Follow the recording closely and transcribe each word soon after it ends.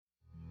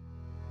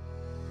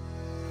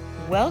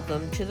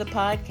Welcome to the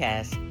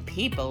podcast,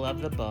 People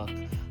of the Book.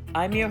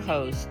 I'm your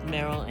host,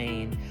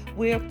 Meryl.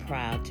 We're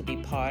proud to be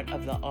part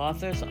of the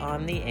Authors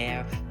on the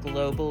Air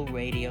Global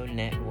Radio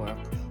Network.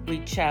 We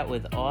chat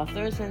with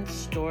authors and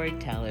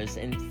storytellers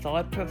in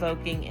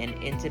thought-provoking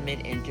and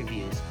intimate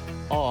interviews,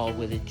 all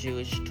with a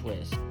Jewish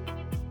twist.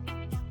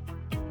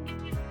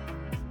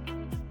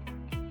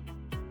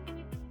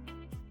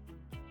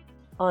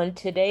 On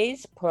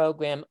today's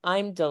program,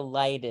 I'm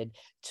delighted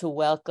to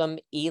welcome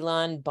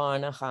Elan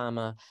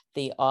Barnehama,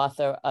 the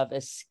author of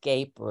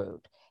Escape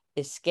Route.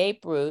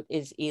 Escape Route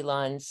is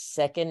Elan's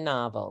second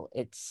novel.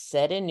 It's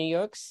set in New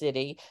York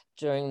City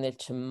during the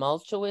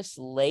tumultuous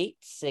late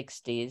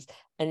 60s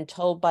and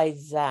told by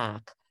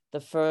Zach,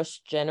 the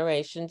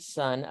first-generation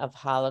son of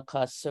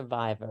Holocaust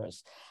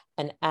survivors.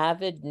 An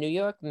avid New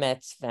York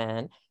Mets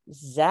fan,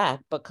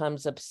 Zach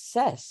becomes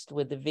obsessed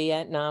with the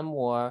Vietnam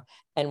War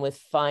and with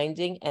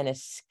finding an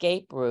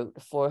escape route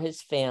for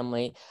his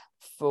family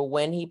for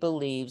when he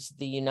believes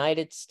the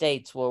United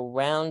States will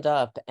round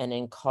up and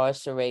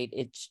incarcerate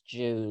its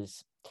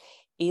Jews.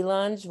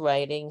 Elan's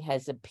writing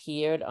has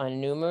appeared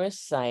on numerous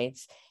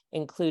sites,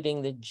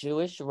 including the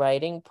Jewish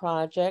Writing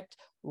Project,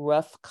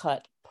 Rough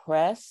Cut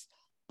Press,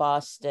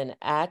 Boston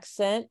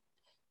Accent,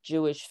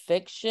 Jewish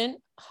Fiction,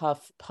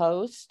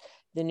 HuffPost,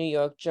 the New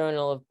York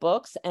Journal of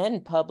Books,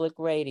 and public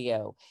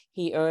radio.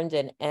 He earned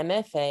an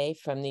MFA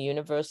from the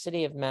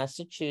University of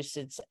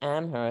Massachusetts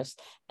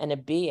Amherst and a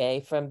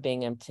BA from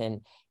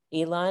Binghamton.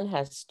 Elan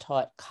has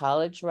taught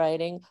college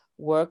writing,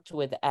 worked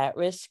with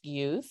at-risk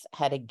youth,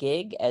 had a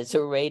gig as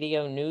a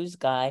radio news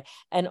guy,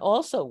 and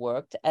also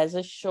worked as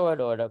a short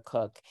order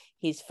cook.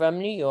 He's from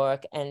New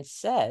York and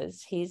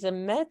says he's a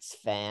Mets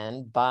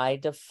fan by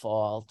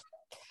default.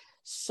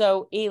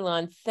 So,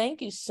 Elan,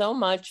 thank you so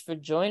much for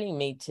joining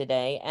me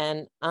today,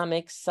 and I'm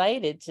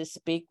excited to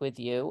speak with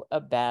you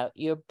about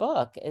your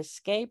book,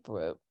 Escape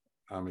Route.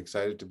 I'm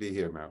excited to be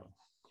here, Meryl.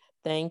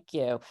 Thank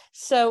you.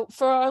 So,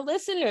 for our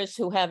listeners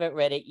who haven't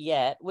read it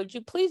yet, would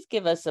you please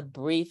give us a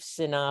brief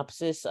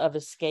synopsis of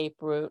Escape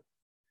Route?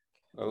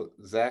 Well,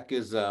 Zach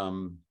is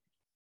about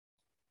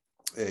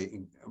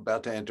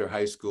to enter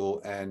high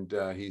school, and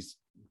he's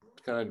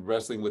kind of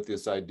wrestling with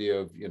this idea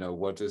of,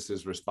 what is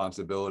his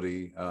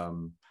responsibility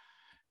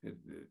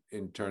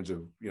in terms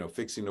of,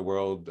 fixing the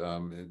world,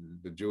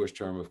 the Jewish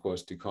term, of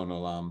course, tikkun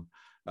olam,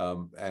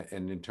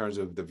 and in terms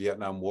of the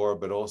Vietnam War,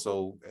 but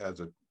also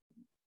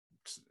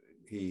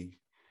he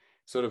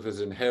sort of has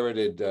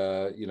inherited,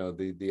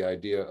 the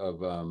idea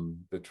of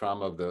the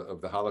trauma of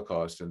the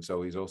Holocaust, and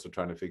so he's also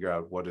trying to figure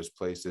out what his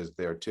place is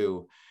there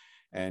too,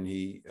 and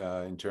he,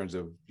 in terms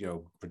of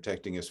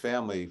protecting his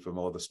family from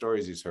all the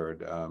stories he's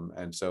heard,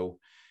 and so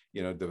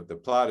the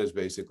plot is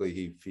basically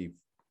he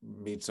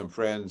meets some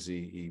friends.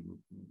 He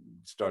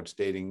starts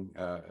dating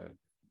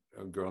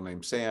a girl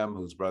named Sam,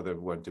 whose brother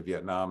went to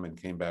Vietnam and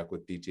came back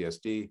with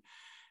PTSD.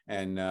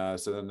 And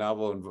so the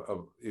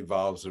novel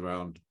evolves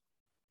around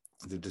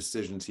the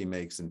decisions he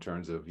makes in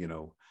terms of,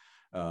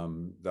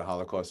 the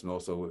Holocaust and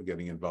also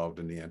getting involved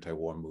in the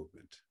anti-war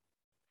movement.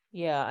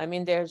 Yeah, I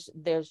mean, there's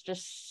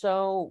just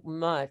so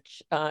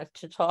much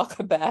to talk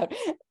about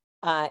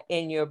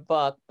in your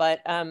book,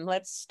 but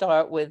let's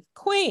start with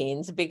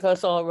Queens,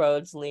 because all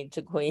roads lead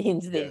to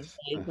Queens these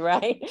days,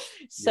 right?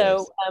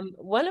 So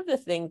one of the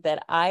things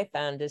that I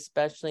found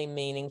especially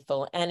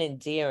meaningful and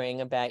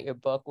endearing about your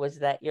book was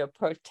that your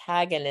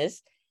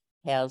protagonist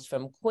hails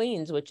from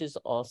Queens, which is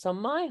also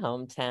my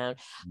hometown.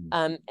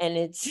 And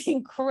it's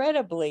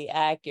incredibly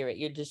accurate,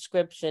 your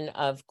description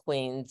of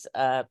Queens,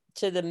 to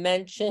the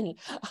mention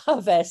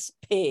of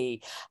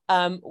SP.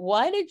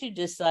 Why did you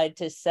decide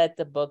to set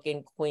the book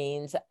in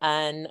Queens?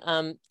 And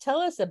tell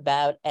us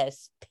about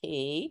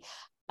SP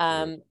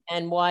and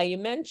why you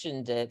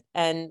mentioned it.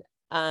 And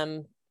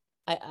I'm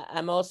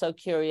also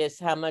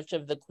curious how much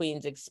of the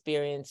Queens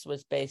experience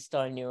was based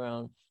on your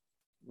own.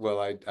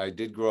 Well, I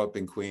did grow up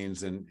in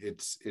Queens, and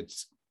it's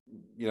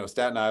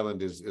Staten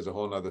Island is a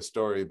whole nother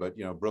story, but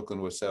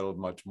Brooklyn was settled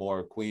much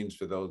more. Queens,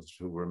 for those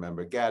who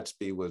remember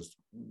Gatsby, was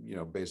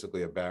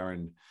basically a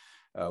barren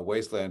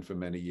wasteland for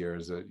many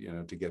years,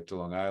 to get to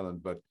Long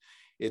Island. But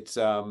it's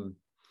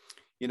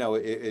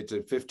it's a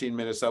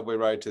 15-minute subway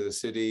ride to the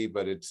city,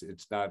 but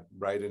it's not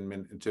right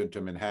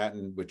to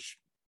Manhattan, which,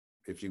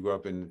 if you grew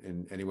up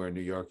in anywhere in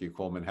New York, you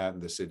call Manhattan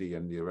the city,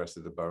 and the rest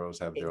of the boroughs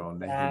have their own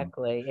name.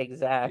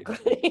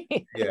 Exactly.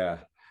 Yeah,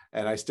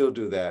 and I still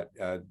do that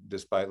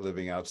despite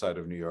living outside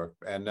of New York.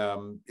 And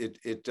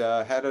it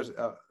had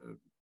a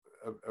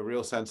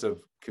real sense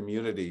of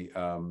community.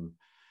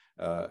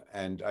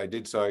 And I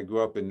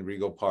grew up in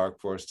Regal Park,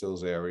 Forest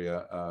Hills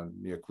area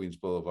near Queens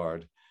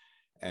Boulevard,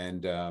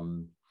 and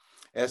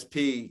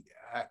SP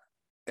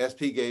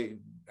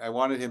I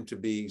wanted him to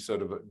be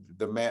sort of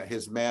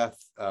his math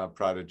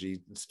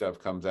prodigy stuff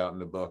comes out in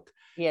the book.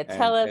 Yeah,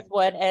 tell us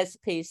what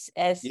SP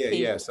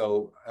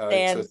So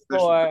stands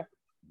for.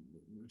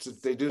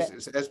 they do,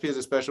 SP is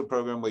a special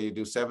program where you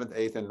do 7th,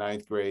 8th, and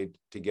 9th grade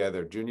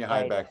together. Junior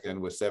high Right. back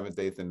then was 7th,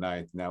 8th, and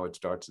 9th. Now it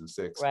starts in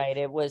 6th. Right.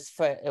 It was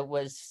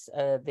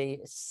the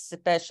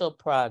special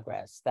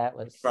progress. That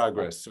was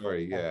Progress,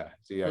 sorry, yeah.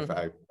 See,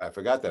 I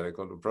forgot that I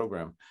called it a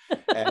program.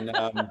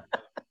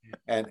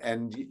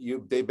 And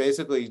they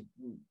basically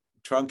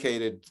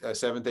truncated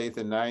 7th, 8th,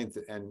 and 9th,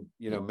 and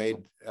made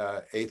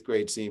 8th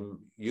grade seem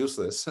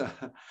useless.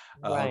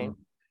 Right.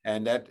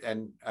 And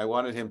I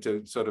wanted him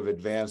to sort of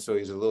advance, so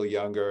he's a little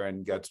younger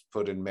and gets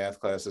put in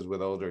math classes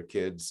with older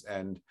kids.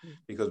 And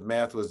because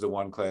math was the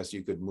one class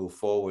you could move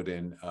forward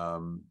in,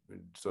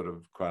 sort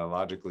of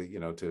chronologically,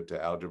 to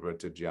algebra,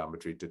 to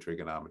geometry, to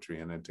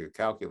trigonometry, and then to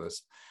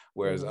calculus,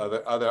 whereas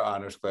other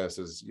honors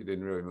classes you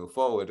didn't really move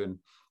forward. And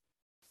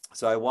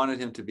so I wanted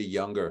him to be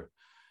younger,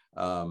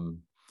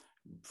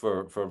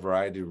 for a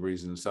variety of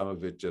reasons. Some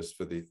of it just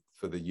for the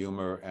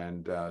humor,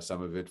 and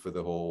some of it for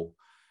the whole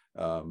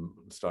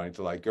starting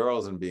to like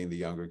girls and being the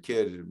younger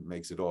kid. It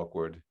makes it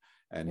awkward,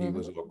 and he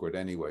was awkward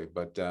anyway.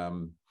 But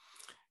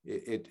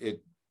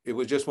it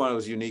was just one of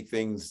those unique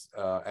things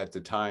at the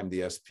time,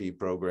 the SP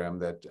program,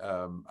 that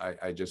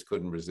I just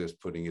couldn't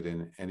resist putting it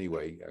in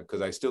anyway,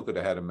 because I still could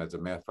have had him as a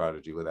math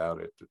prodigy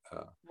without it.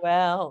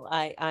 Well,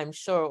 I'm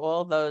sure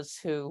all those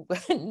who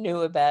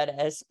knew about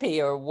SP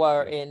or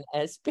were in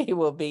SP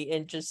will be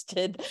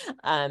interested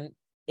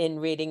in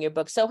reading your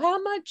book. So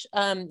how much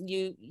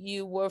you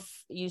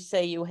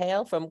say you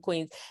hail from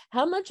Queens.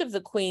 How much of the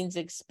Queens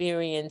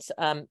experience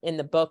in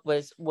the book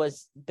was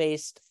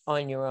based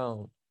on your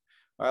own?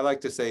 I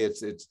like to say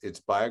it's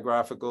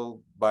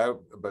biographical, but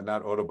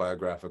not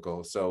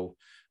autobiographical. So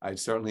I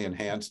certainly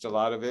enhanced a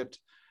lot of it.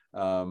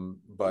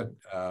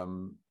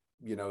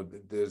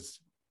 There's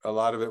a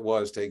lot of it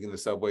was taking the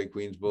subway,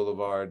 Queens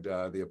Boulevard,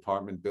 the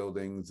apartment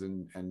buildings,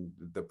 and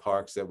the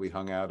parks that we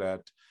hung out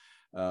at.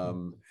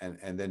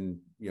 And then,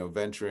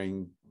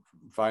 venturing,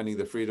 finding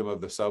the freedom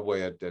of the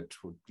subway at 10,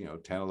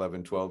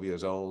 11, 12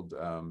 years old,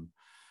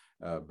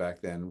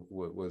 back then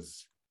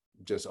was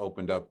just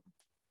opened up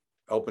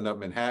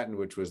Manhattan,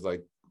 which was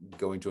like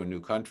going to a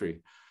new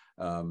country.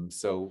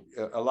 So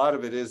a lot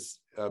of it is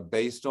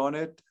based on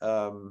it.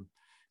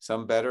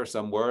 Some better,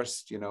 some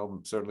worse,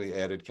 certainly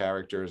added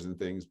characters and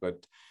things,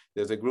 but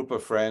there's a group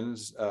of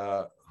friends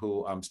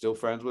who I'm still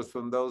friends with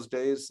from those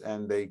days,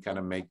 and they kind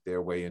of make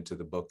their way into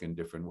the book in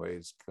different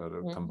ways, kind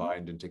of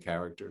combined into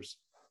characters.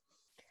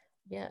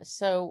 Yeah,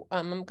 so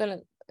I'm going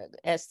to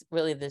ask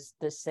really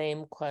the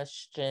same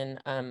question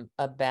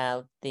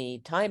about the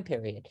time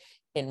period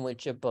in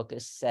which your book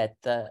is set,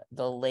 the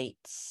late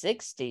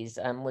 60s,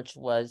 which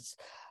was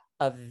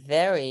a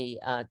very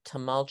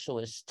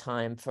tumultuous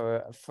time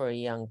for a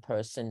young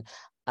person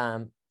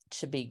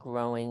to be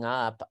growing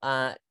up.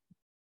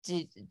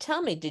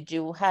 Tell me, did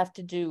you have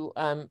to do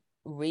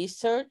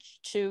research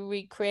to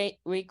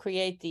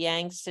recreate the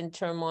angst and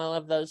turmoil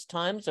of those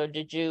times, or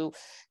did you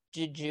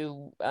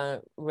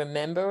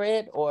remember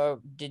it, or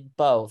did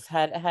both?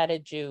 How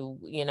did you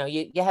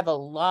you have a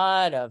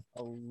lot of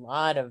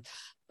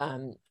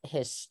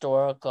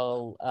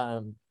historical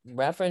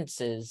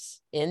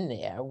references in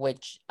there,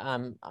 which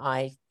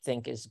I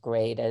think is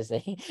great as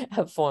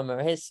a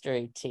former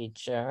history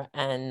teacher,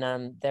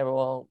 and they're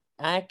all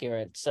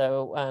accurate.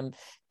 So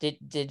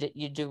did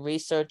you do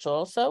research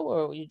also,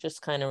 or you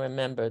just kind of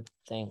remembered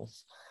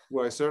things?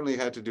 Well, I certainly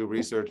had to do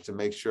research to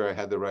make sure I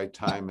had the right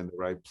time and the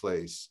right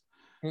place.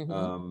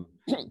 And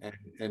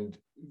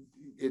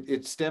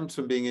it stems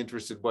from being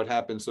interested what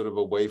happens sort of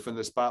away from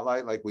the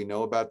spotlight. Like, we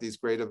know about these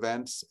great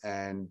events,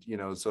 and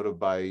sort of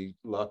by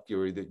luck,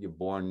 you're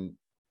born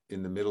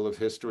in the middle of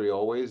history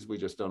always. We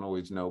just don't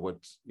always know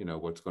what's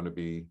going to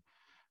be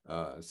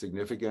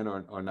significant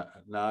or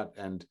not.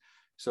 And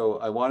so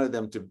I wanted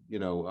them to,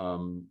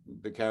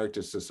 the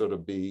characters to sort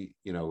of be,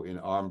 in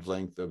arm's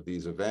length of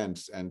these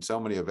events. And so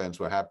many events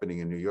were happening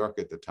in New York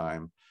at the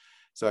time.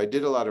 So I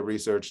did a lot of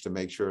research to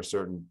make sure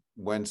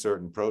when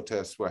certain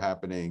protests were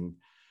happening,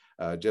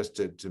 just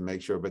to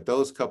make sure. But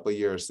those couple of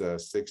years,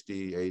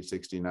 68,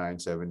 69,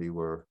 70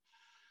 were,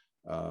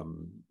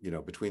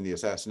 between the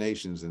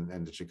assassinations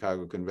and the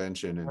Chicago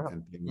Convention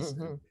and things,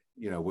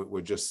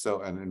 were just so,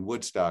 and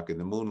Woodstock and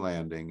the moon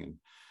landing. And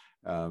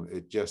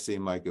it just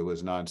seemed like it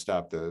was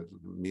nonstop. The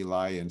My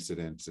Lai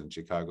incidents and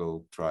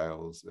Chicago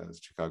trials,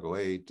 Chicago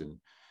 8, and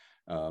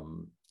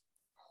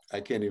I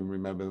can't even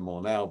remember them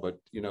all now. But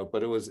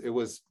but it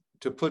was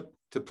to put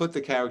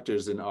the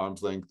characters in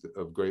arm's length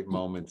of great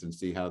moments and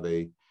see how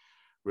they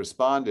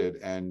responded.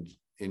 And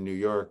in New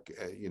York,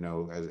 as you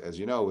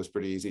know, it was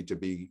pretty easy to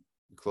be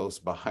close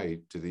by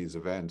to these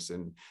events,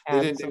 and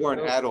they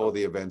weren't at all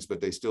the events, but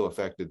they still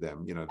affected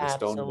them. The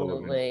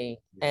Stonewall event.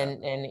 Yeah.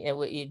 And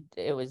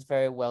it was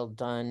very well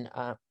done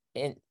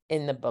in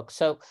the book.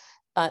 So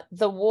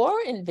the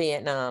war in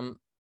Vietnam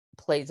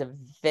plays a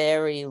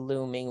very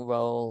looming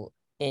role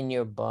in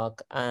your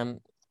book. I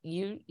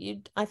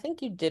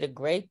think you did a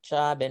great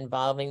job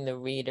involving the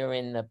reader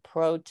in the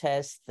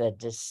protests, the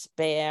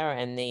despair,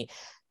 and the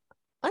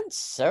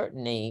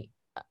uncertainty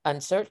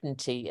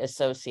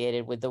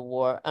associated with the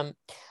war.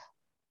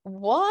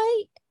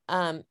 Why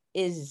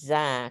Is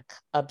Zach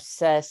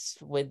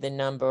obsessed with the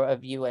number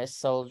of U.S.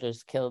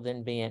 soldiers killed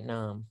in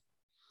Vietnam?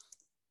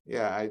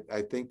 Yeah,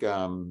 I think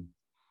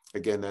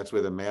again, that's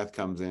where the math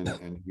comes in,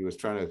 and he was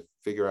trying to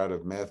figure out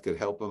if math could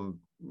help him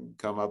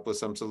come up with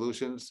some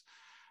solutions.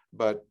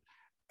 But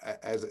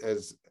as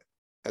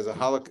a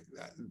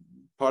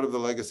part of the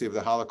legacy of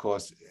the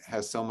Holocaust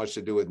has so much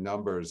to do with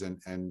numbers,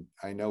 and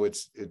I know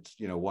it's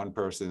one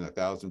person,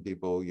 1,000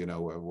 people,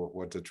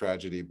 what's a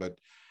tragedy, but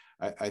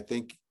I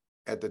think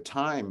at the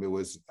time it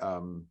was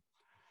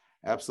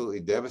absolutely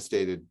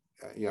devastated.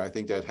 I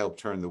think that helped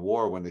turn the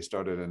war when they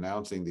started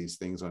announcing these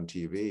things on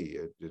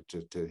TV,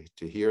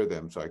 to hear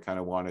them. So I kind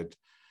of wanted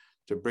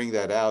to bring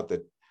that out,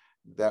 that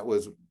there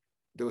was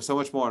so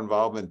much more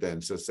involvement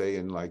then. So say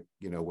in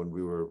when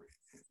we were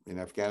in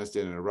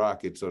Afghanistan and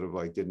Iraq, it sort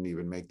of didn't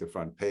even make the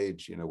front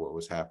page, what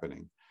was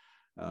happening.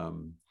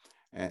 And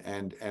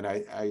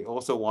I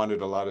also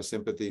wanted a lot of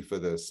sympathy for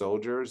the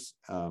soldiers,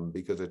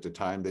 because at the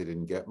time they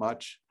didn't get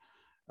much.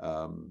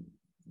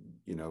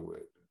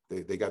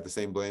 They got the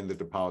same blame that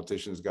the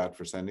politicians got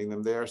for sending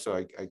them there. So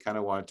I kind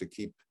of wanted to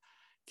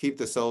keep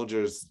the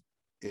soldiers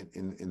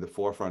in the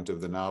forefront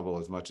of the novel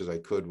as much as I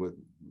could,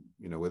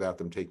 without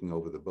them taking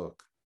over the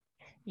book.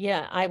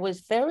 Yeah, I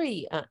was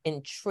very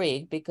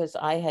intrigued because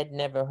I had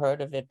never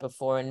heard of it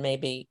before, and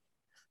maybe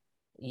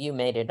you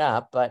made it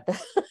up, but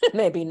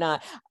maybe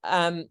not.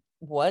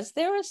 Was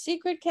there a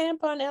secret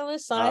camp on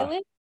Ellis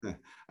Island?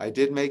 I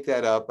did make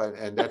that up,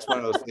 and that's one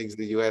of those things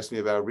that you asked me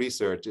about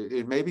research.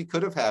 It maybe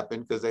could have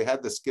happened because they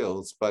had the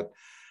skills, but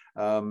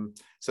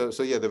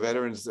so yeah, the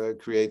veterans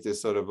create this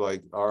sort of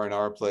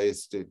R&R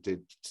place to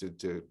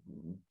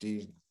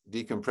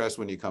decompress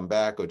when you come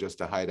back, or just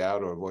to hide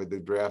out or avoid the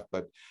draft.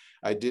 But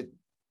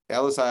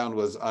Ellis Island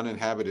was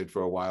uninhabited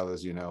for a while,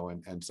 as you know,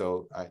 and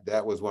so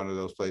that was one of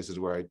those places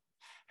where I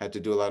had to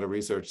do a lot of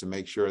research to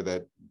make sure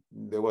that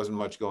there wasn't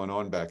much going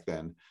on back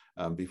then,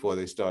 before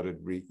they started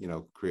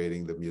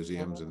creating the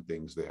museums and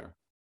things there.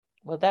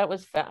 Well,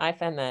 I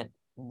found that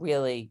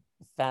really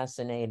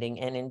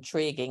fascinating and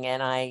intriguing,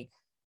 and I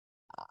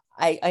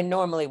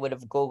normally would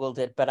have Googled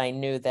it, but I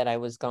knew that I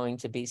was going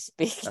to be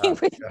speaking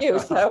with you,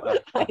 so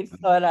I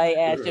thought I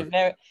asked you.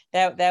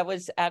 That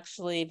was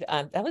actually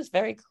that was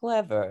very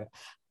clever,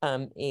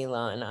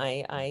 Elan.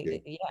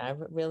 Yeah,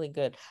 really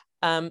good.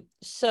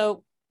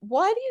 So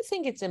why do you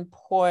think it's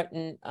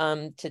important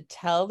to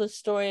tell the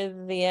story of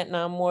the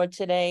Vietnam War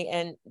today,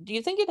 and do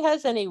you think it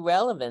has any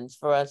relevance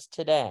for us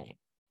today?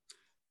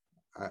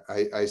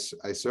 I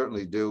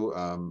certainly do.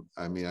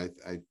 I mean,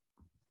 I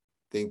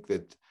think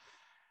that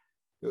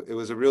it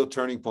was a real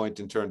turning point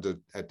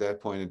at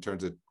that point in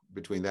terms of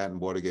between that and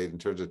Watergate, in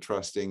terms of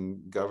trusting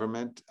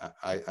government.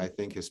 I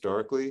think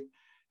historically,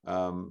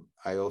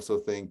 I also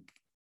think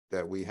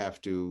that we have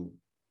to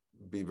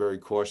be very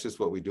cautious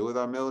what we do with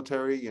our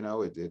military. A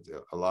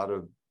lot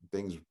of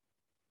things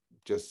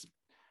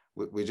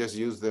we just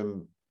use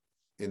them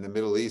in the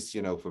Middle East,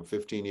 for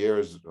 15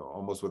 years,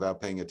 almost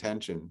without paying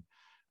attention.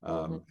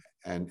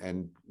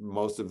 And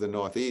most of the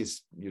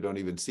Northeast, you don't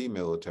even see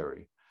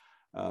military.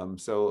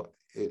 So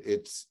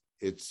it's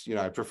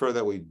I prefer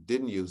that we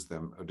didn't use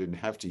them or didn't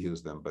have to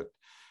use them, but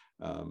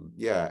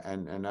yeah,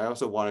 and I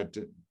also wanted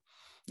to,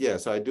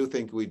 so I do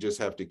think we just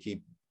have to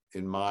keep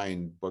in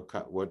mind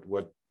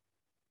what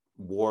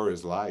war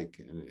is like,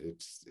 and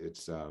it's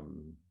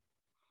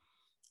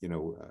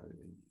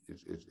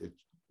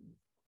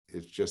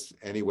just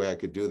any way I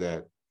could do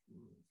that,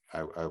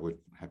 I would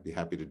be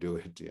happy to do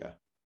it.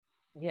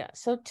 Yeah.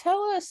 So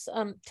tell us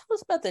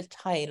about the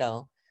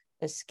title,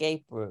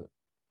 Escape Route.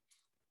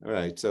 All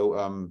right.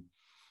 So,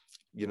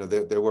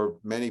 there were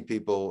many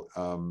people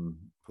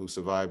who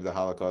survived the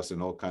Holocaust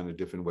in all kinds of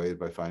different ways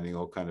by finding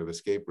all kinds of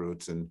escape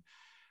routes. And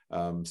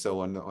so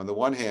on the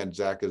one hand,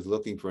 Zach is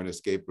looking for an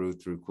escape route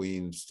through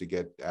Queens to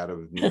get out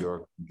of New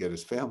York, get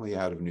his family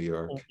out of New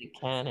York. To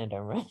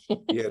Canada, right?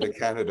 Yeah, to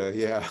Canada.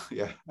 Yeah.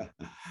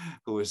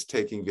 Who was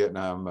taking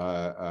Vietnam,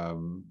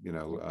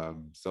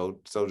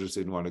 soldiers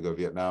didn't want to go to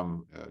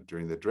Vietnam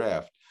during the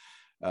draft.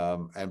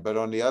 But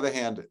on the other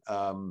hand,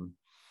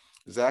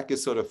 Zach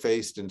is sort of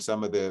faced in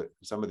some of the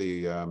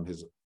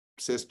his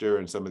sister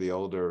and some of the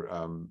older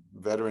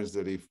veterans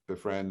that he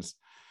befriends,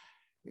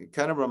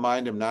 kind of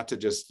remind him not to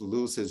just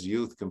lose his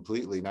youth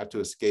completely, not to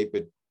escape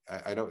it.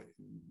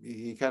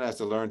 He kind of has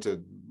to learn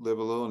to live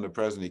a little in the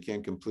present. He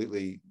can't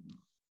completely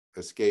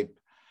escape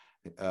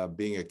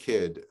being a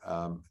kid,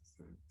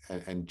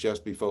 and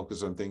just be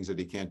focused on things that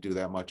he can't do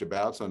that much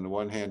about. So on the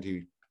one hand,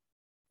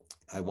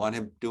 I want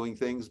him doing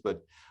things,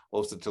 but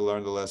also to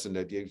learn the lesson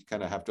that you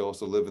kind of have to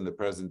also live in the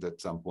present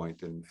at some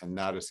point, and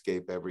not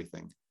escape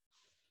everything.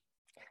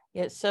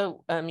 Yeah.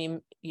 So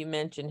you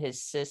mentioned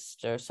his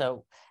sister.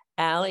 So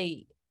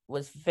Allie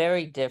was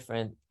very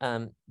different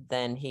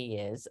than he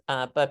is.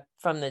 But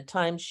from the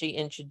time she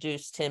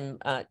introduced him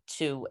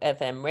to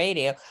FM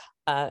radio,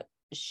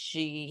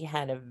 she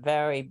had a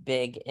very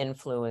big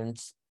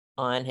influence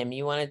on him.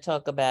 You want to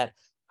talk about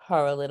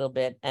her a little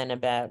bit, and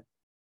about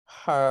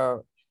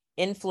her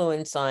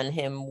influence on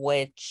him,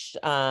 which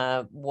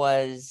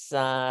was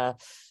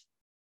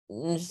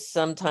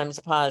sometimes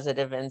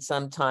positive and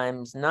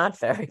sometimes not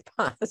very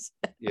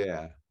positive.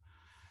 Yeah.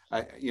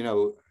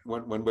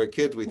 When we're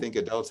kids, we think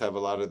adults have a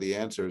lot of the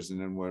answers,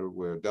 and then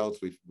we're adults,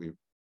 we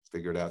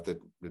figured out that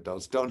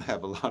adults don't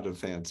have a lot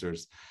of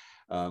answers.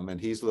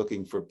 And he's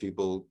looking for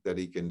people that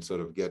he can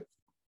sort of get,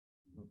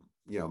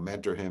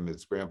 mentor him,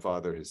 his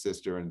grandfather, his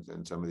sister,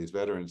 and some of these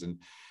veterans. And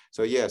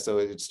so, yeah, so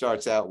it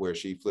starts out where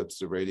she flips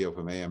the radio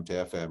from AM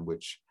to FM,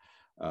 which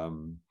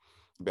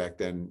back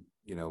then,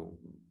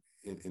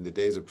 in the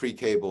days of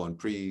pre-cable and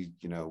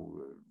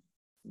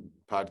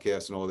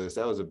podcasts and all this,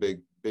 that was a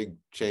big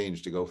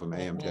change to go from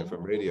AM to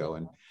FM radio.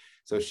 And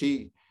so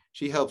she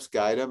helps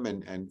guide him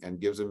and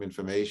gives him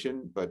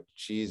information, but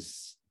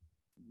she's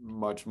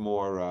much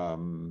more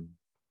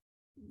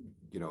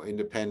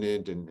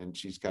independent, and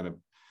she's kind of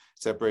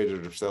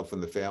separated herself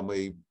from the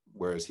family,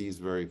 whereas he's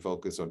very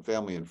focused on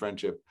family and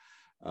friendship.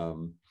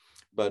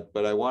 But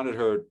I wanted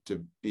her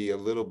to be a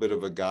little bit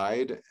of a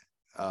guide,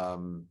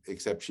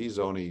 except she's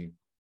only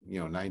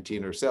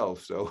 19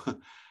 herself, so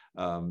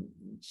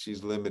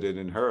she's limited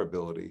in her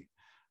ability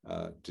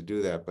to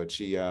do that. But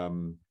she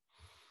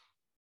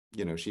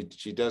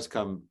does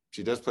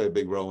play a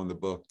big role in the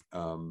book,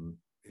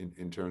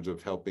 in terms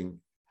of helping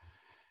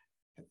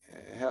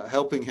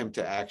him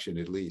to action,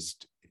 at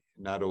least.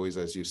 Not always,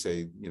 as you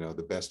say,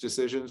 the best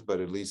decisions, but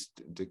at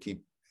least to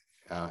keep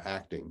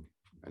acting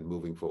and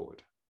moving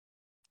forward.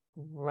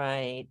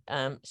 Right.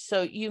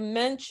 So you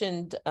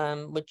mentioned,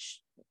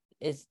 which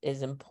is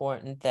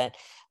important, that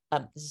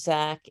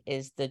Zach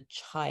is the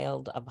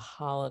child of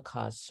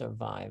Holocaust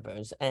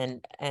survivors,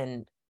 and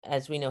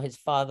as we know, his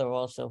father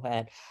also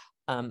had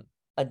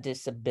a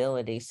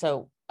disability.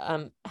 So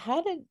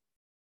how did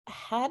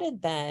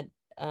that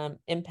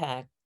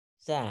impact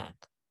Zach?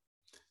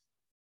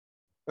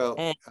 Well,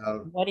 And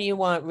what do you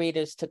want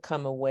readers to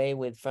come away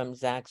with from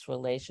Zach's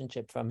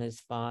relationship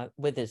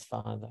with his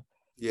father?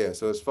 yeah,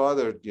 so his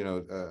father,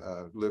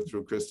 lived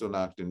through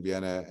Kristallnacht in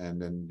Vienna, and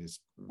then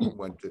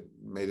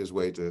made his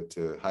way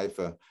to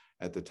Haifa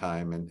at the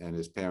time, and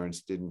his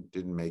parents didn't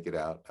make it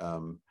out.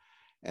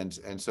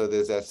 And so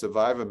there's that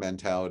survivor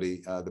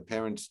mentality. The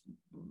parents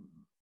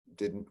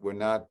didn't lay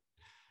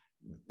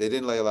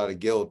a lot of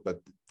guilt,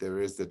 but there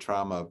is the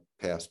trauma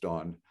passed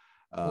on.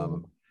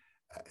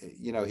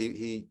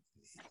 He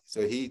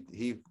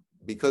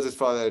because his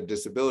father had a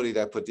disability,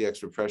 that put the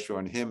extra pressure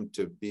on him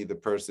to be the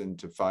person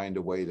to find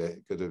a way to,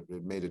 because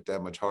it made it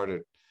that much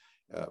harder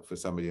for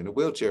somebody in a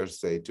wheelchair,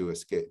 say, to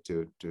escape,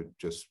 to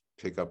just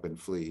pick up and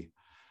flee.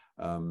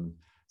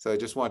 So I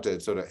just want to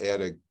sort of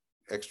add an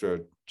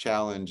extra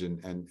challenge,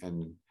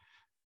 and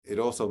it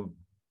also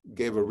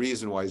gave a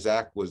reason why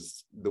Zach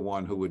was the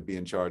one who would be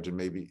in charge. And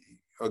maybe,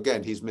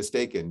 again, he's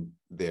mistaken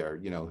there.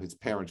 His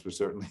parents were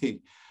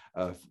certainly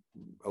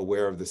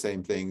aware of the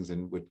same things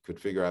and could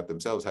figure out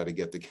themselves how to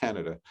get to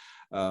Canada.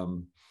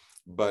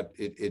 But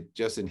it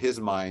just, in his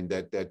mind,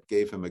 that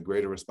gave him a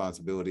greater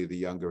responsibility at a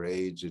younger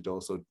age. It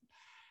also,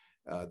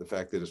 the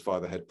fact that his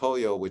father had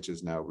polio, which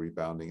is now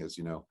rebounding, as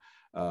you know,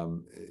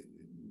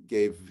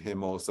 gave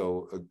him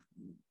also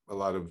a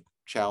lot of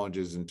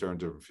challenges in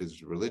terms of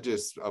his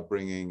religious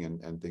upbringing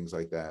and things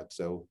like that.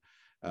 So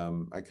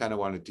I kind of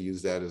wanted to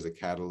use that as a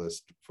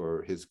catalyst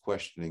for his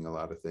questioning a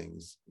lot of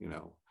things.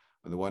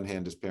 On the one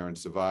hand, his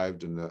parents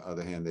survived, and the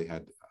other hand, they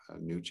had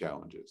new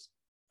challenges.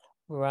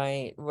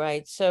 Right.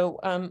 So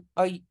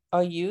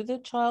are you the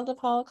child of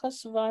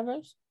Holocaust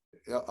survivors?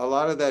 A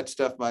lot of that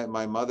stuff,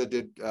 my mother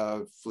did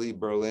flee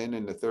Berlin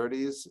in the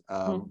 30s,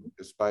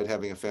 despite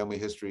having a family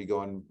history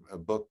a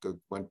book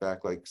went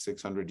back like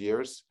 600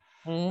 years.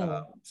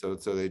 So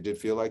they did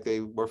feel like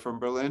they were from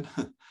Berlin.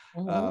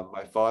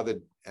 My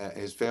father,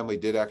 his family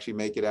did actually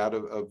make it out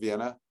of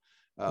Vienna,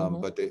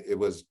 but it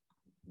was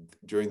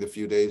during the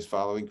few days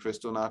following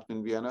Kristallnacht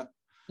in Vienna,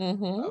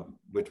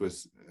 which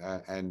was,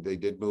 and they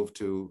did move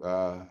to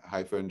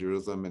Haifa and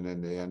Jerusalem, and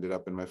then they ended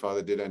up, and my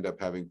father did end up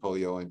having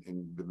polio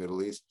in the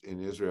Middle East,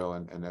 in Israel,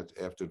 and that's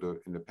after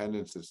the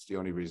independence. It's the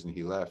only reason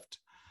he left,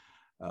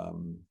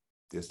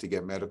 is to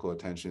get medical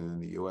attention in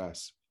the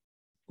US.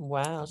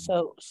 Wow.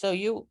 So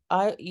you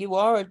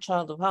are a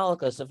child of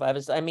Holocaust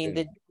survivors. I mean,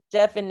 the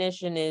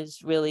definition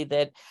is really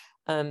that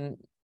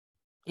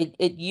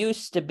it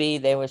used to be,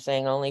 they were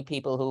saying, only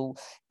people who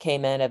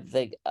came out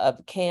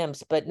of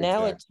camps, but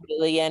now it's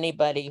really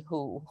anybody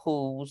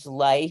whose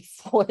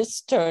life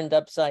was turned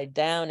upside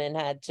down and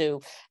had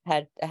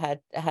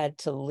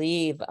to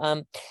leave.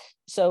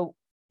 So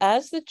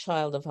as the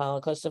child of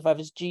Holocaust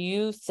survivors, do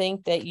you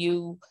think that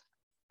you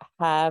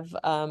have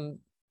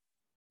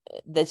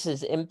this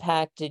has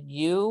impacted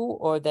you,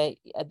 or that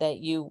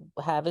you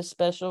have a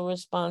special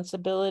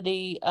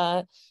responsibility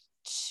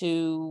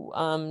to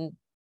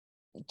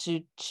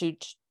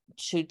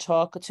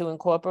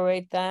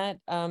incorporate that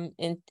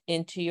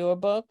into your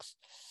books?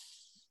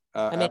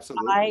 I mean,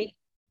 Absolutely.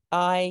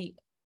 I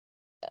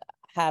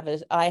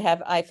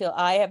feel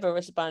I have a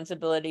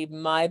responsibility.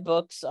 My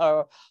books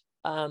are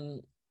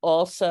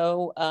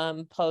also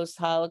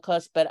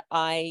post-Holocaust, but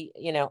I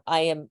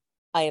am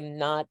I am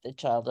not the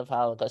child of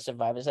Holocaust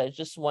survivors. I was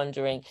just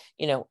wondering,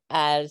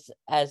 as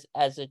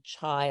a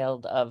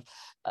child of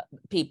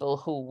people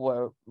who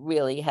were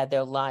really had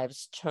their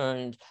lives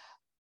turned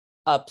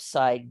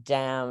upside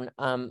down,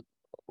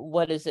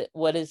 what is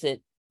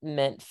it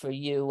meant for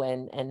you,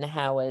 and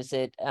how has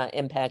it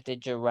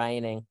impacted your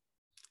writing?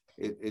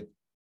 It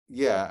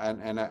yeah,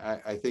 and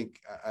I think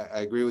I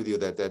agree with you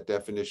that that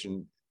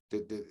definition,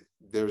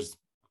 there's,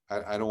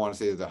 I don't want to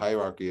say there's a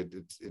hierarchy.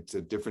 It's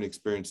a different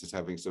experience as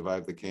having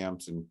survived the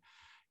camps, and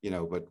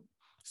but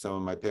some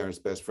of my parents'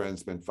 best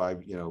friends spent for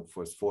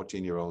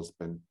 14-year-olds,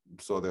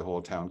 saw their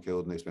whole town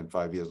killed, and they spent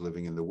 5 years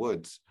living in the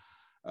woods,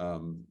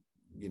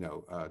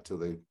 till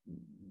they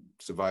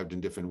survived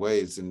in different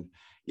ways. And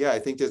yeah, I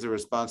think there's a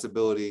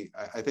responsibility,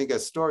 I think,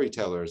 as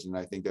storytellers, and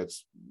I think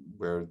that's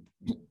where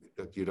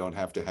that you don't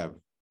have to have,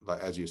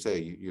 as you say,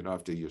 you don't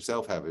have to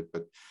yourself have it,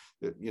 but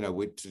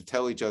we to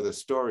tell each other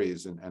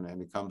stories,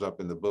 and it comes up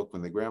in the book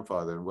when the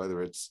grandfather, and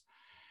whether it's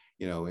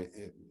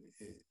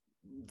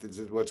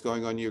what's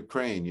going on in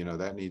Ukraine,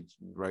 that needs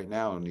right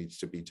now needs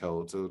to be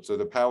told. So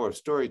the power of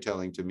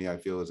storytelling, to me, I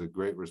feel, is a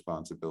great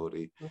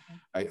responsibility.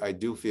 Mhm. I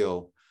do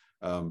feel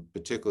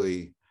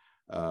particularly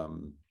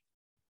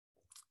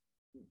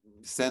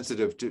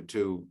sensitive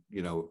to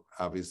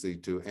obviously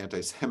to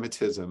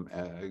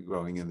anti-Semitism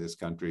growing in this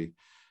country.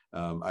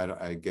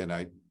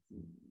 I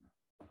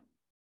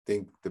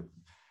think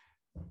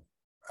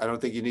I don't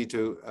think you need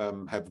to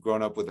have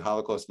grown up with the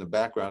Holocaust in the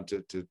background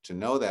to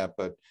know that,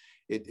 but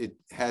it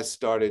has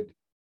started.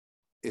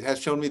 It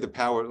has shown me the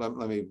power.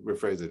 Let me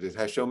rephrase it. It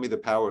has shown me the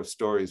power of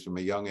stories from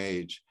a young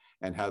age,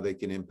 and how they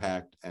can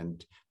impact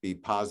and be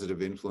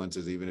positive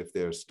influences, even if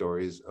they're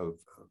stories of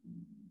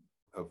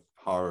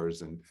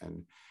horrors and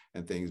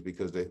things,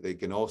 because they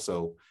can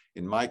also,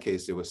 in my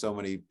case, there were so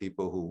many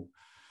people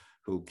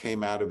who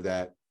came out of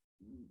that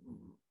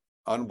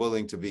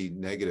unwilling to be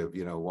negative,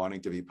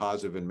 wanting to be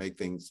positive and make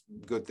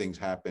good things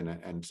happen.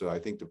 And so I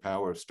think the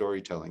power of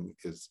storytelling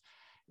is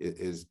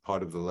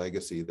part of the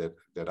legacy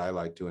that I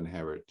like to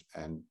inherit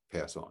and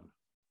pass on.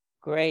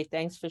 Great,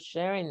 thanks for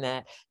sharing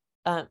that.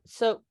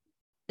 So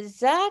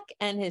Zach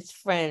and his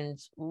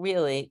friends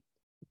really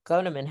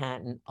go to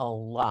Manhattan a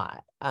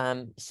lot.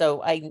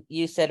 So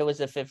you said it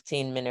was a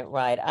 15-minute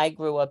ride. I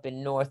grew up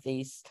in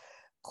Northeast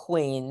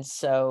Queens,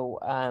 so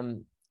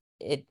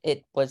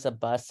it was a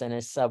bus and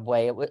a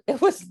subway.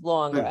 It was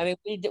longer. I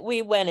mean,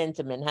 we went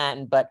into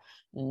Manhattan, but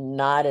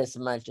not as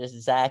much as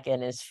Zach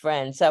and his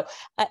friends. So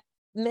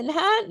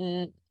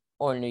Manhattan,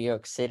 or New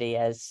York City,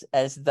 as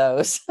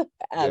those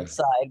Yeah.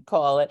 outside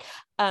call it,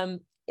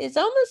 it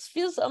almost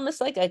feels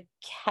almost like a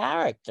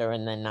character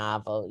in the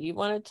novel. You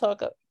want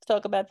to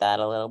talk about that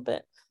a little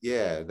bit?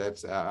 Yeah,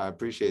 I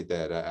appreciate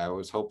that. I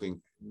was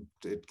hoping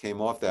it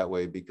came off that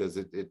way, because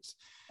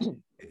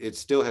it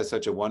still has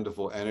such a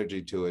wonderful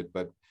energy to it.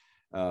 But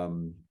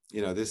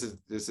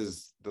this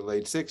is the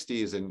late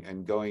 60s,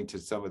 and going to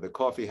some of the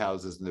coffee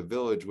houses in the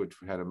Village, which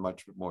had a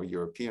much more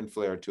European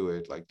flair to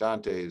it, like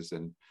Dante's,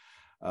 and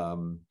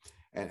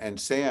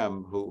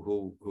Sam,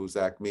 who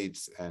Zach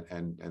meets,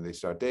 and they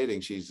start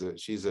dating.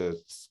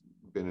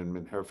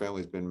 Her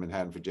family's been in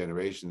Manhattan for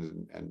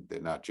generations, and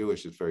they're not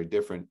Jewish. It's very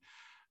different.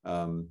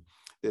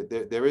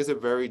 There is a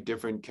very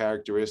different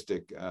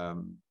characteristic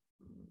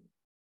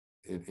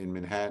in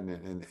Manhattan,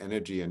 and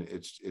energy, and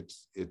it's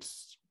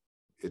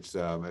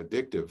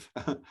addictive,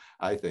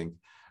 I think.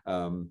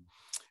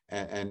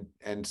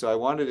 And so I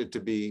wanted it to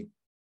be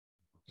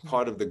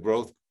part of the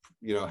growth,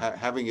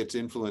 having its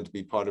influence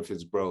be part of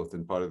his growth,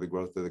 and part of the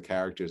growth of the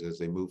characters as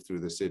they move through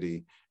the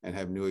city and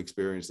have new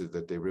experiences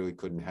that they really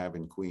couldn't have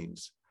in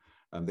Queens.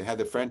 They had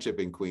the friendship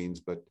in Queens,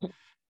 but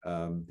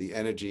the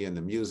energy and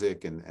the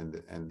music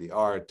and the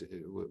art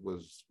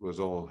was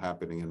all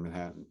happening in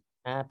Manhattan.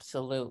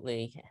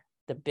 Absolutely.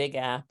 The Big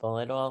Apple.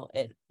 It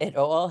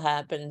all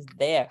happens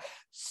there.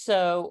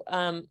 So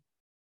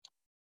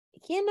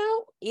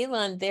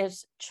Elan,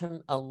 there's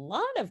a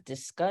lot of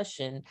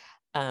discussion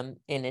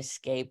in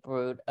Escape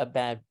Route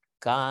about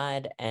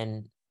God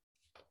and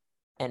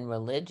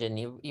religion.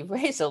 You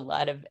raise a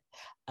lot of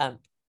um,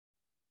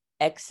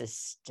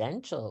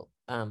 existential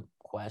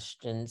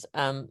questions.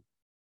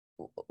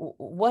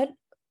 What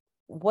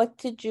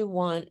did you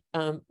want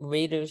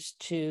readers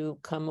to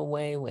come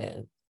away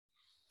with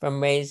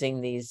from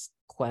raising these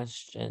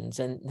questions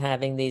and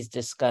having these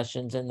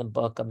discussions in the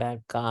book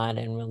about God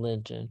and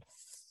religion?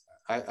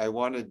 I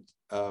wanted,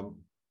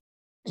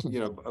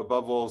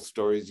 above all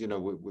stories,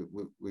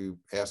 we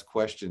ask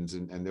questions,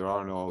 and there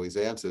aren't always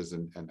answers.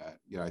 And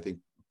I think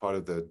part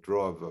of the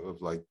draw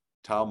of like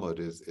Talmud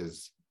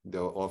is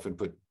they'll often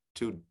put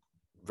two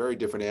very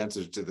different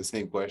answers to the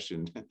same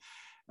question.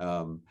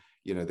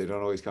 They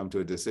don't always come to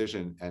a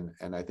decision.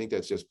 And I think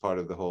that's just part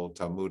of the whole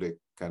Talmudic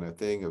kind of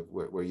thing of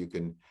where you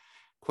can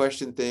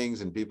question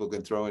things, and people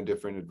can throw in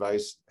different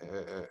advice,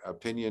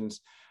 opinions.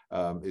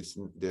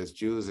 There's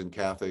Jews and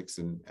Catholics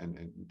and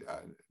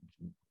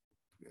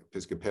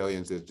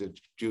Episcopalians, there's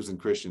Jews and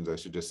Christians, I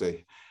should just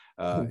say.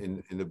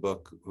 in the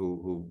book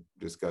who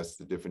discuss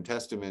the different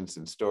testaments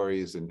and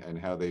stories and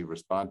how they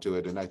respond to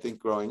it. And I think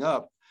growing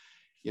up,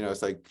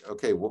 it's like,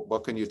 okay,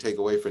 what can you take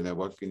away from that?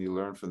 What can you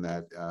learn from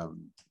that?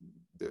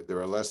 There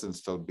are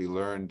lessons to be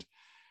learned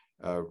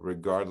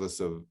regardless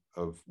of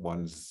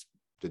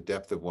the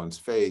depth of one's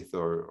faith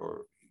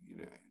or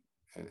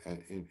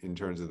in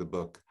terms of the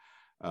book.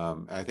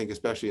 I think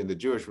especially in the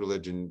Jewish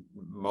religion,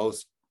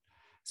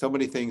 so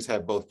many things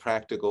have both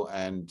practical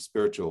and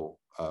spiritual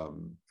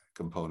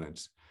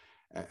components.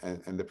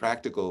 And the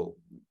practical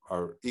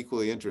are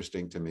equally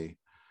interesting to me.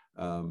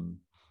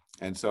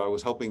 And so I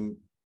was hoping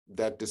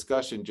that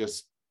discussion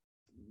just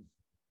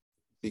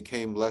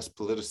became less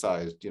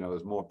politicized, it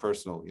was more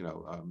personal,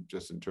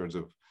 just in terms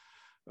of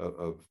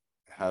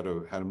how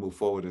to move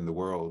forward in the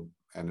world.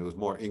 And it was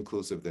more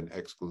inclusive than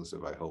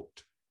exclusive, I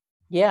hoped.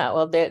 Yeah,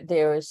 well,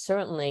 there is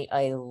certainly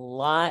a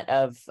lot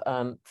of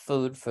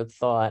food for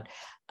thought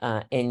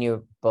in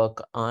your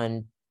book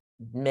on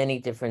many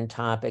different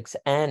topics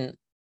and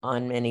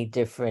on many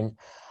different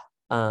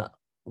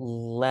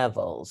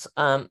levels.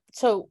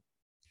 So,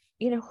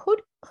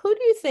 who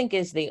do you think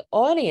is the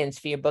audience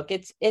for your book?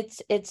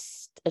 It's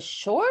a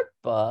short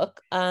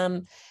book.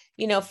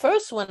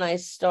 First when I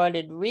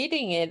started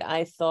reading it,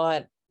 I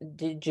thought,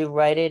 did you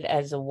write it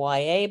as a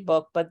YA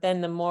book? But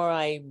then the more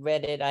I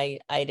read it, I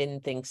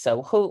didn't think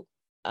so.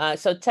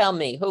 So tell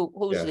me,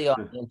 who's the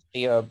audience for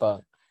your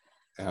book?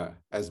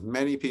 As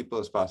many people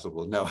as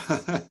possible. No,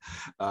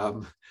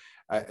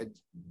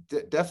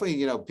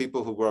 definitely,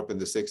 people who grew up in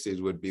the 60s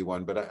would be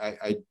one, but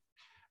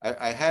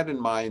I had in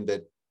mind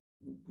that,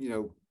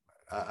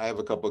 I have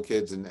a couple of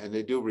kids and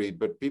they do read,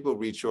 but people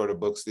read shorter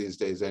books these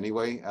days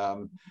anyway.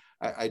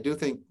 I do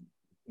think,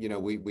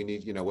 we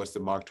need, what's the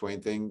Mark Twain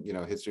thing?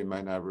 History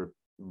might not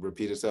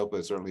repeat itself,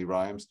 but it certainly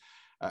rhymes.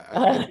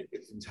 I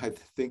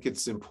think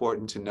it's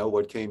important to know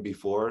what came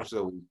before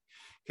so we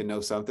can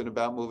know something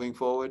about moving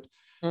forward.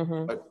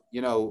 Mm-hmm. But,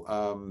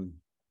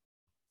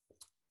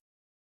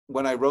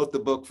 when I wrote the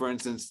book, for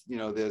instance,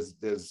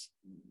 there's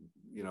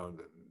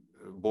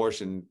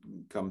abortion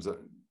comes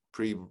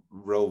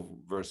pre-Roe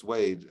versus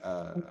Wade,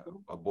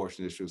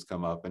 abortion issues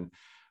come up. And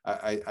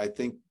I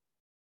think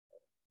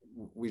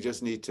we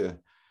just need to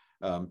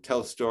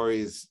tell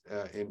stories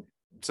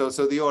so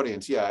the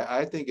audience,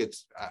 I think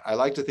I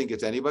like to think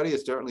it's anybody.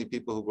 It's certainly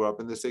people who grew up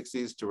in the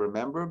 60s to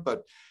remember,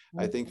 but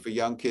I think for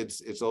young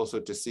kids, it's also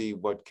to see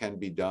what can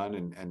be done.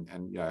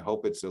 And I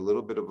hope it's a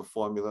little bit of a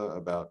formula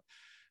about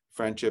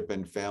friendship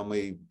and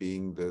family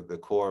being the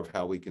core of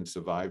how we can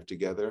survive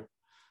together.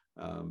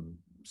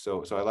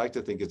 So I like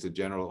to think it's a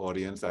general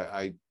audience.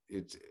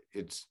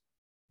 It's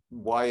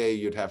YA,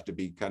 you'd have to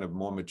be kind of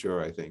more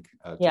mature, I think.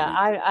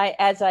 I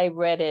as I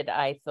read it,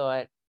 I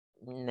thought,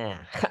 nah.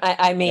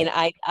 I mean,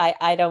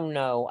 I don't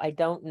know. I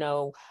don't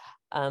know.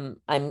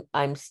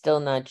 I'm still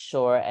not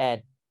sure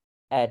at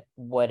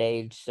what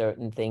age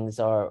certain things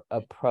are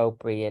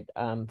appropriate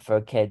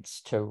for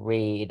kids to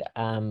read.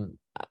 I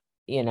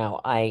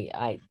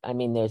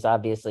mean, there's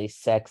obviously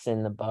sex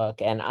in the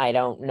book, and I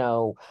don't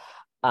know.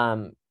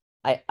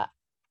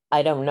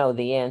 I don't know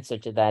the answer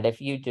to that.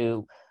 If you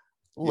do,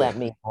 let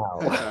me know.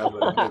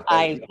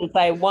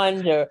 I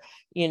wonder,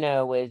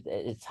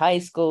 is high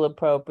school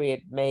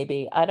appropriate?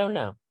 Maybe, I don't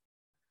know.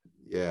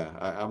 Yeah,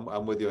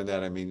 I'm with you on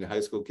that. I mean,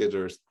 high school kids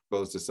are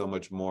exposed to so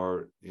much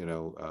more,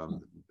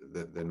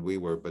 than we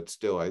were. But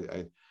still, I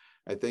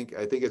think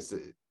it's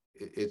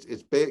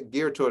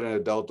geared toward an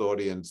adult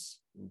audience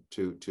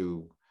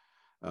to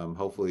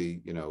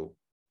hopefully,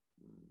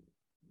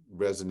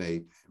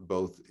 resonate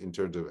both in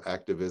terms of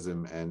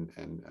activism and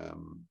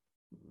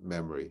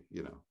memory.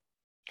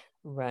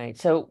 Right.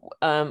 So,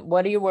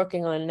 what are you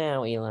working on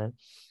now, Elan?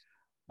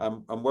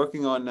 I'm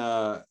working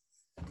on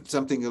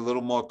something a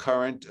little more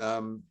current.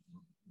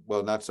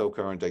 Well, not so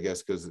current, I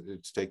guess, because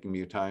it's taking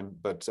me time.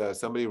 But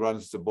somebody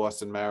runs the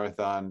Boston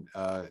Marathon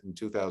in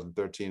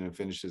 2013 and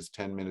finishes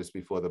 10 minutes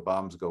before the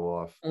bombs go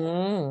off.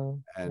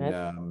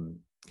 And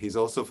he's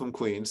also from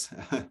Queens,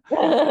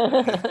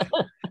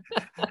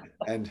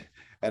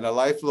 and a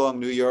lifelong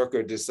New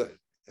Yorker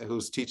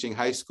who's teaching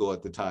high school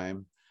at the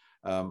time.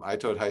 I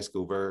taught high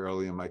school very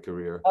early in my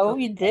career. Oh,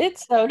 you did?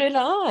 So did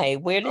I.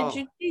 Where did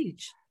you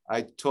teach?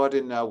 I taught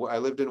I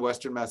lived in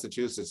Western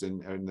Massachusetts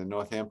in the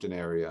Northampton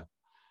area.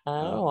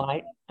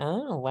 Oh,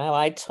 wow.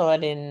 I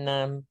taught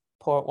in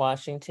Port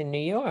Washington, New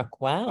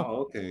York. Wow. Oh,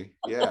 okay.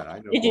 Yeah, I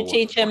know. Did you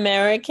teach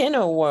American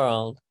or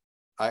world?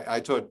 I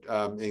taught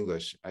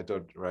English. I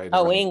taught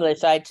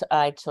English.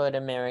 I taught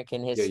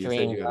American history. Yeah, you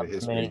said you had a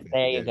history thing.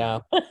 There you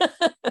go.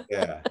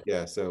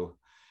 Yeah.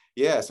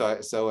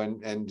 So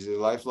and a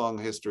lifelong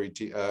history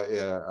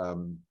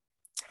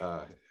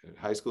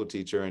high school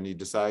teacher, and he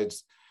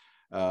decides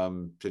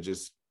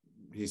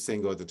he's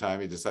single at the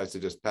time. He decides to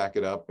just pack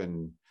it up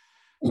and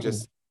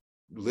just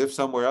live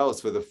somewhere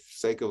else for the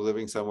sake of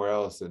living somewhere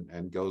else,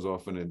 and goes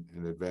off on an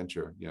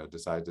adventure.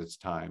 Decides it's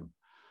time.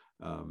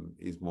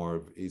 He's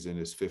in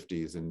his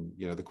 50s, and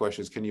the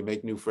question is, can you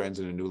make new friends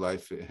in a new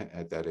life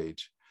at that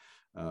age?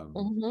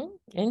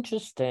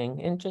 Interesting,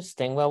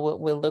 interesting. Well,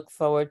 we'll look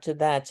forward to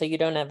that. So you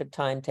don't have a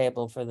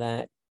timetable for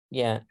that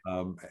yet?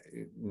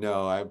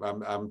 No,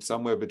 I'm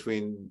somewhere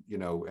between,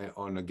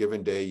 on a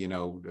given day,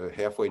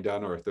 halfway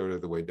done or a third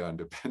of the way done,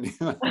 depending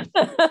on.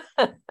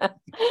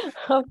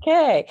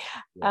 Okay.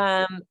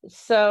 Yeah.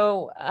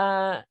 So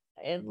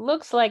it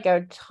looks like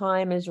our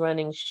time is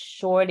running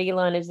short,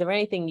 Elan. Is there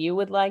anything you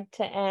would like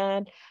to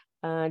add?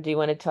 Do you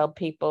want to tell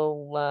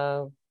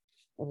people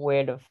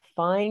where to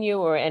find you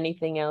or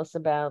anything else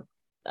about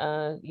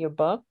your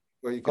book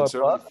Well, or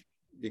book?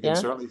 you can Yeah.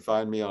 certainly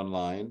find me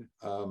online,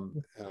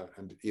 and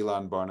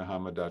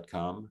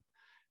elanbarnehama.com,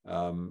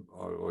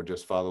 or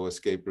just follow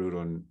Escape Route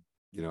on,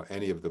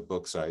 any of the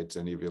book sites,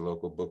 any of your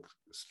local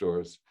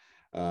bookstores.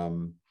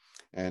 And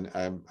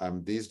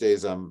I'm these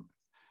days I'm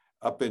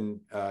up in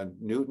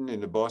Newton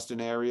in the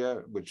Boston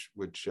area, which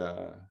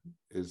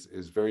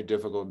is very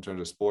difficult in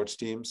terms of sports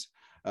teams,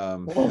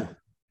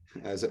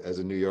 as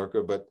a New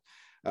Yorker. But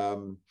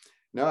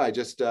no, I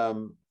just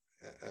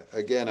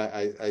again,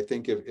 I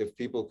think if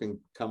people can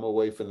come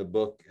away from the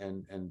book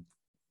and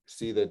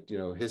see that,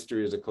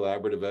 history is a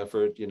collaborative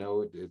effort,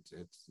 it's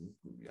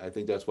I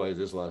think that's why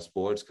there's a lot of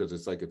sports, because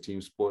it's like a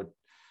team sport.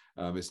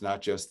 It's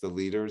not just the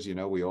leaders,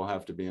 we all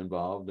have to be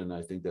involved, and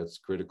I think that's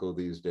critical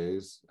these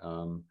days.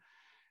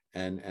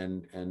 And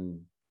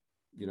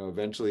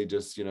eventually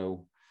just,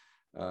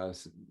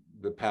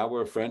 the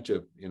power of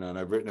friendship, and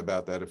I've written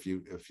about that a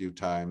few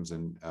times,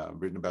 and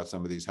written about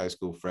some of these high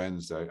school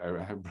friends. I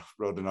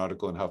wrote an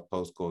article in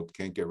HuffPost called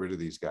 "Can't Get Rid of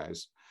These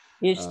Guys."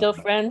 You Um, still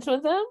friends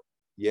with them?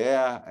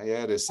 yeah,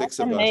 there's That's six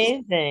of us.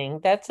 amazing.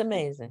 That's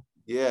amazing.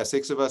 Yeah,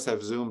 six of us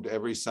have Zoomed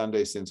every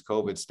Sunday since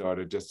COVID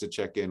started, just to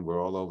check in.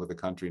 We're all over the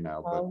country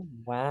now, Oh,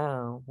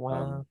 wow.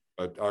 Wow.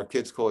 but our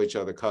kids call each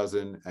other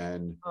cousin,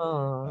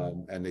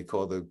 Oh, and they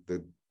call the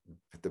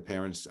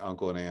parents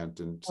uncle and aunt,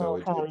 and so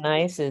oh, how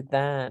nice is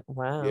that?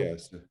 Wow.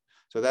 yes.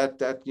 So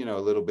that a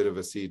little bit of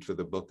a seed for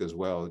the book as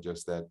well,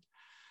 just that,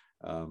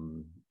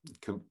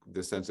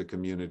 the sense of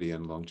community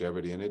and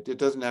longevity. And it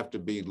doesn't have to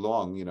be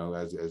long,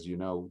 as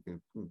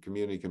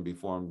community can be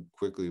formed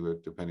quickly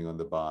depending on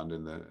the bond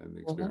and the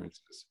Mhm.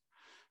 experiences.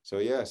 So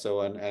yeah,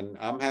 and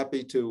I'm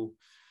happy to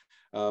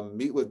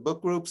meet with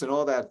book groups and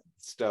all that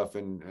stuff,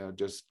 and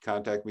just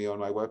contact me on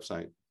my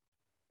website.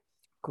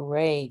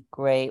 Great,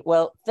 great.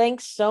 Well,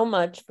 thanks so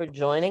much for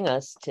joining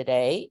us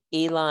today,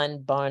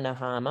 Elan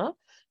Barnehama.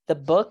 The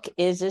book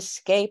is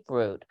Escape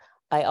Route.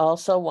 I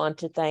also want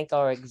to thank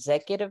our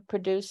executive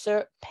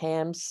producer,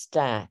 Pam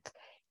Stack.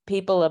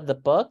 People of the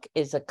Book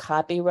is a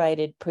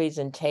copyrighted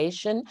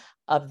presentation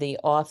of the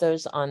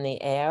Authors on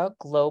the Air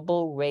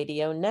Global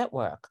Radio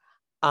Network.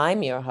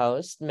 I'm your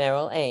host,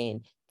 Meryl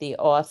Ain, the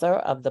author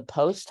of the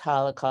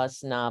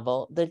post-Holocaust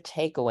novel, The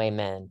Takeaway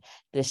Men.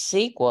 The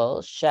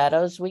sequel,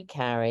 Shadows We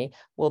Carry,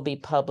 will be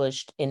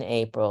published in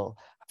April.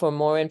 For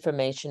more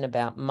information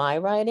about my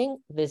writing,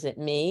 visit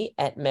me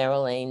at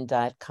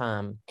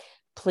merylain.com.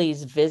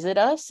 Please visit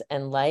us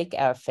and like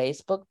our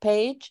Facebook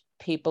page,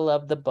 People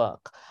of the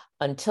Book.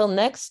 Until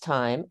next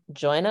time,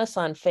 join us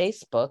on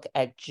Facebook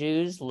at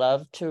Jews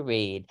Love to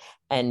Read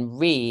and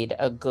read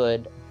a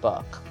good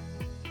book.